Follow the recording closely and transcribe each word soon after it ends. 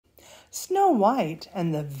Snow White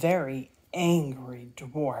and the Very Angry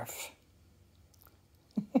Dwarf.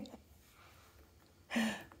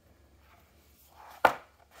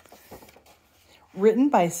 Written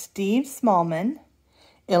by Steve Smallman,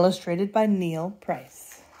 illustrated by Neil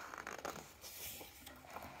Price.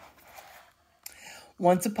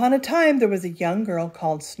 Once upon a time, there was a young girl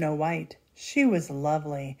called Snow White. She was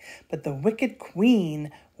lovely, but the wicked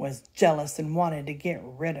queen was jealous and wanted to get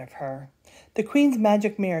rid of her. The queen's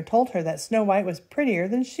magic mirror told her that Snow White was prettier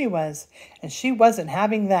than she was, and she wasn't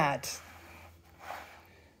having that.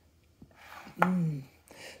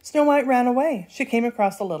 Snow White ran away. She came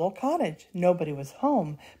across a little cottage. Nobody was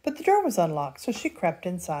home, but the door was unlocked, so she crept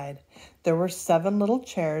inside. There were 7 little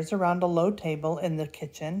chairs around a low table in the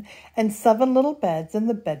kitchen and 7 little beds in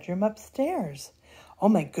the bedroom upstairs. "Oh,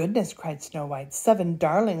 my goodness," cried Snow White. 7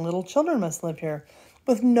 darling little children must live here,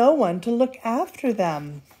 with no one to look after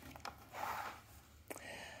them.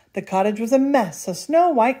 The cottage was a mess, so Snow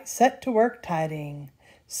White set to work tidying,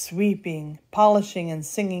 sweeping, polishing, and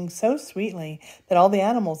singing so sweetly that all the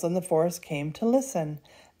animals in the forest came to listen.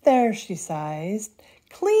 "There," she sighed,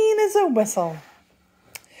 "clean as a whistle."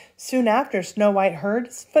 Soon after, Snow White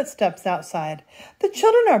heard footsteps outside. "The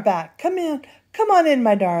children are back. Come in. Come on in,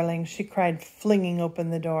 my darling," she cried, flinging open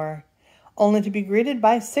the door, only to be greeted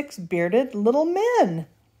by 6 bearded little men.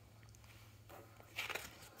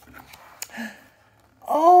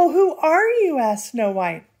 "Oh, who are you?" asked Snow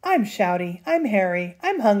White. "I'm Shouty, I'm Hairy,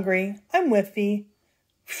 I'm Hungry, I'm Whiffy,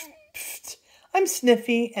 I'm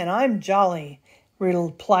Sniffy, and I'm Jolly,"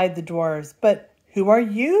 replied the dwarves. "But who are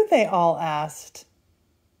you?" they all asked.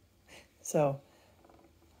 So,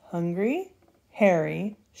 Hungry,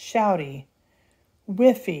 Hairy, Shouty,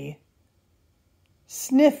 Whiffy,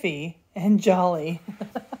 Sniffy, and Jolly.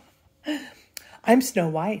 "I'm Snow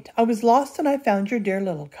White. I was lost and I found your dear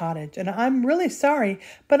little cottage, and I'm really sorry,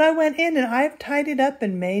 but I went in and I've tidied up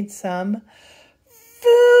and made some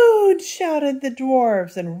food," shouted the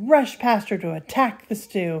dwarves and rushed past her to attack the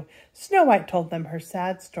stew. Snow White told them her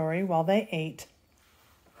sad story while they ate.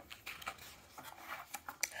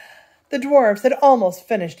 The dwarves had almost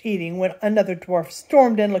finished eating when another dwarf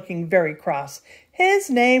stormed in looking very cross. His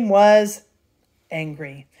name was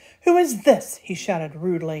Angry. "Who is this?" he shouted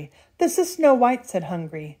rudely. "This is Snow White," said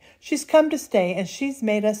Hungry. "She's come to stay, and she's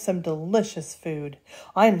made us some delicious food."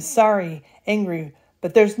 "I'm sorry, Angry,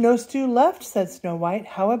 but there's no stew left," said Snow White.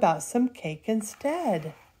 "How about some cake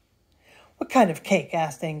instead?" "What kind of cake?"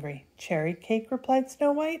 asked Angry. "Cherry cake," replied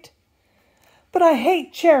Snow White. "But I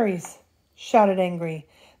hate cherries," shouted Angry.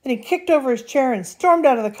 Then he kicked over his chair and stormed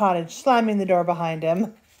out of the cottage, slamming the door behind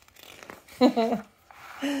him.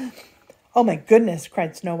 "Oh, my goodness,"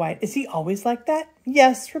 cried Snow White. "Is he always like that?"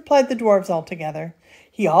 "Yes," replied the dwarves all together.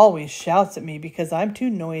 "He always shouts at me because I'm too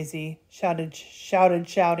noisy," shouted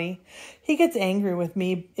Shouty. "He gets angry with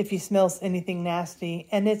me if he smells anything nasty,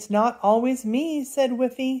 and it's not always me," said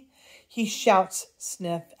Whiffy. "He shouts,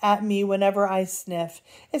 Sniff, at me whenever I sniff.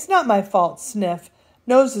 It's not my fault, Sniff.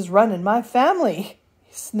 Noses run in my family,"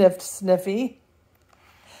 sniffed Sniffy.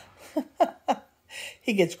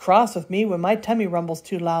 "He gets cross with me when my tummy rumbles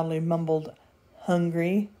too loudly," mumbled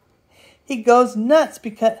Hungry. "He goes nuts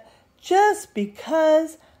just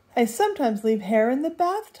because I sometimes leave hair in the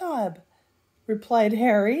bathtub," replied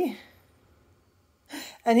Hairy.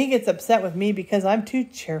 "And he gets upset with me because I'm too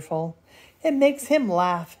cheerful. It makes him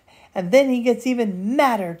laugh, and then he gets even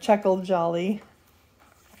madder," chuckled Jolly.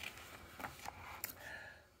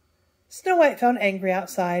 Snow White found Angry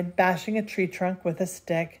outside, bashing a tree trunk with a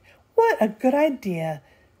stick. "What a good idea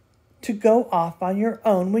to go off on your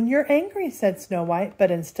own when you're angry," said Snow White. "But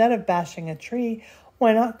instead of bashing a tree,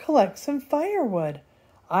 why not collect some firewood?"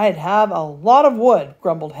 "I'd have a lot of wood,"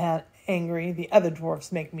 grumbled Angry. "The other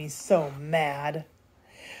dwarfs make me so mad."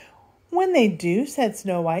 "When they do," said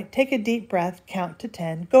Snow White, "take a deep breath, count to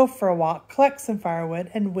 10, go for a walk, collect some firewood,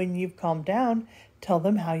 and when you've calmed down, tell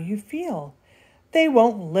them how you feel." "They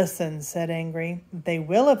won't listen," said Angry. "They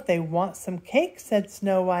will if they want some cake," said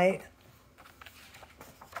Snow White.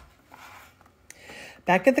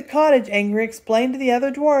 Back at the cottage, Angry explained to the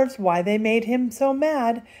other dwarves why they made him so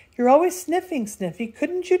mad. "You're always sniffing, Sniffy.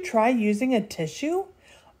 Couldn't you try using a tissue?"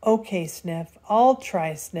 "Okay, Sniff. I'll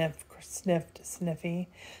try, Sniff," sniffed Sniffy.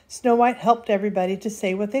 Snow White helped everybody to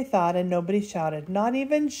say what they thought, and nobody shouted, not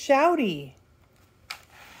even Shouty.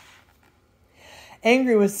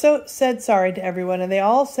 Angry said sorry to everyone, and they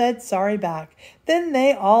all said sorry back. Then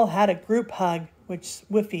they all had a group hug, which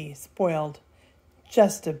Whiffy spoiled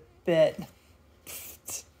just a bit.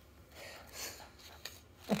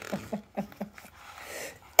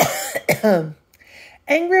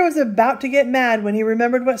 Angry was about to get mad when he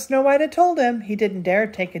remembered what Snow White had told him. He didn't dare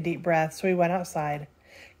take a deep breath, so he went outside,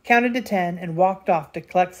 counted to 10, and walked off to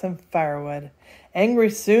collect some firewood. Angry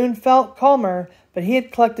soon felt calmer, but he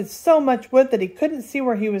had collected so much wood that he couldn't see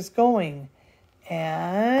where he was going.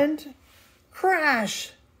 And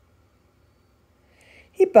crash!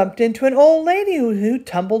 He bumped into an old lady who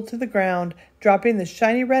tumbled to the ground, dropping the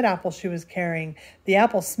shiny red apple she was carrying. The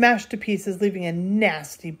apple smashed to pieces, leaving a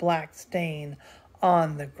nasty black stain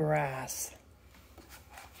on the grass.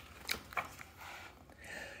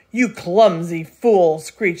 "You clumsy fool,"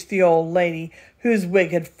 screeched the old lady, whose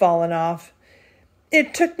wig had fallen off.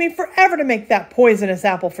 "It took me forever to make that poisonous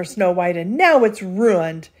apple for Snow White, and now it's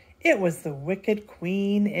ruined." It was the wicked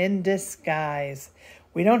queen in disguise.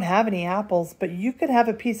 "We don't have any apples, but you could have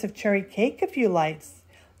a piece of cherry cake if you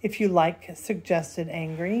like, suggested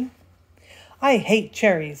Angry. "I hate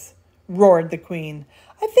cherries," roared the queen.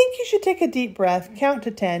 "I think you should take a deep breath, count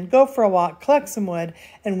to 10, go for a walk, collect some wood,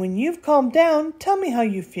 and when you've calmed down, tell me how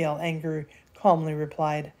you feel," Angry calmly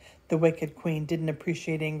replied. The wicked queen didn't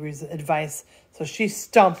appreciate Angry's advice, so she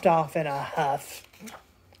stomped off in a huff.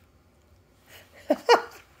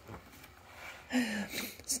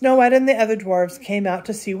 Snow White and the other dwarfs came out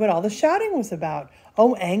to see what all the shouting was about.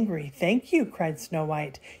 "Oh, Angry, thank you," cried Snow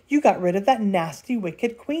White. "You got rid of that nasty,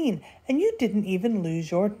 wicked queen, and you didn't even lose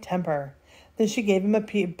your temper." Then she gave him a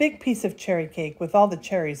big piece of cherry cake with all the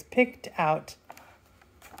cherries picked out.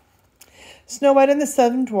 Snow White and the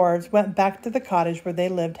 7 dwarfs went back to the cottage where they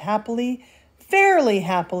lived fairly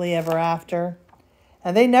happily ever after.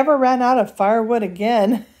 And they never ran out of firewood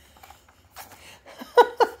again.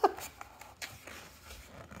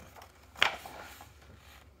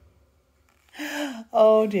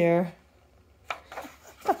 Oh dear.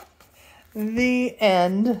 The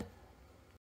end.